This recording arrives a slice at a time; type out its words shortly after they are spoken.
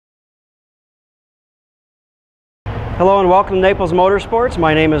Hello and welcome to Naples Motorsports.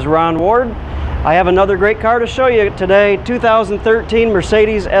 My name is Ron Ward. I have another great car to show you today, 2013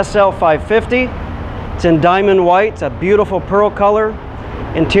 Mercedes SL550. It's in diamond white, it's a beautiful pearl color.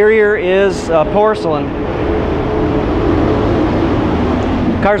 Interior is porcelain.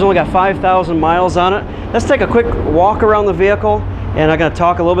 The car's only got 5,000 miles on it. Let's take a quick walk around the vehicle and I'm going to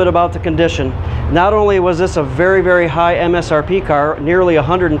talk a little bit about the condition. Not only was this a very, very high MSRP car, nearly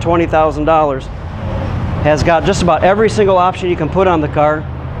 $120,000, has got just about every single option you can put on the car.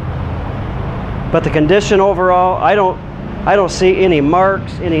 But the condition overall, I don't see any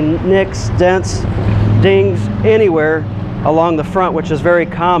marks, any nicks, dents, dings anywhere along the front, which is very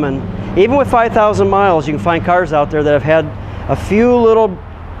common. Even with 5,000 miles, you can find cars out there that have had a few little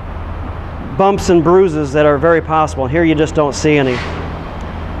bumps and bruises that are very possible. And here you just don't see any.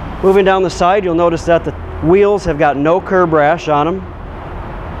 Moving down the side, you'll notice that the wheels have got no curb rash on them.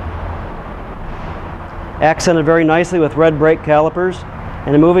 Accented very nicely with red brake calipers.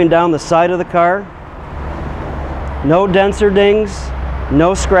 And then moving down the side of the car, no dents or dings,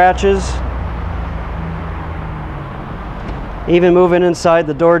 no scratches. Even moving inside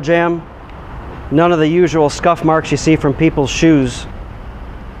the door jamb, none of the usual scuff marks you see from people's shoes.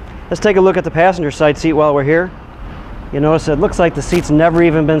 Let's take a look at the passenger side seat while we're here. You notice it looks like the seat's never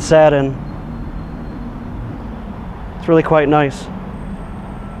even been sat in. It's really quite nice.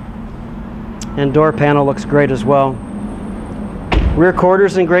 And door panel looks great as well. Rear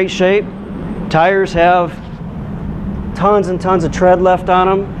quarters in great shape. Tires have tons and tons of tread left on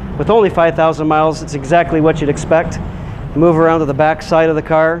them. With only 5,000 miles, it's exactly what you'd expect. Move around to the back side of the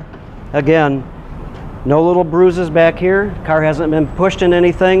car. Again, no little bruises back here. Car hasn't been pushed in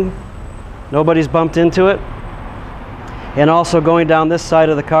anything. Nobody's bumped into it. And also going down this side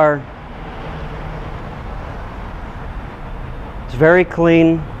of the car, it's very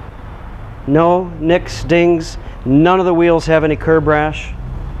clean. No nicks, dings. None of the wheels have any curb rash.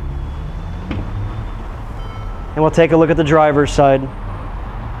 And we'll take a look at the driver's side.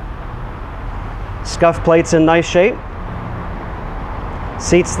 Scuff plates in nice shape.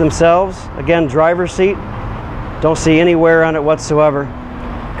 Seats themselves, again, driver's seat. Don't see any wear on it whatsoever.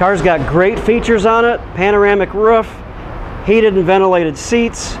 Car's got great features on it. Panoramic roof, heated and ventilated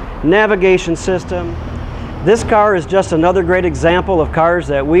seats, navigation system. This car is just another great example of cars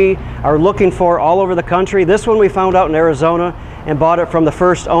that we are looking for all over the country. This one we found out in Arizona and bought it from the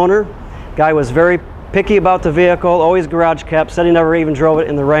first owner. Guy was very picky about the vehicle, always garage kept, said he never even drove it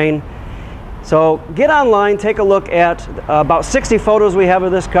in the rain. So get online, take a look at about 60 photos we have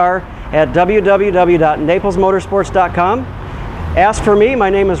of this car at www.naplesmotorsports.com. Ask for me, my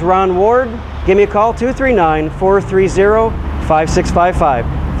name is Ron Ward. Give me a call, 239-430-5655.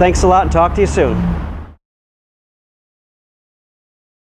 Thanks a lot and talk to you soon.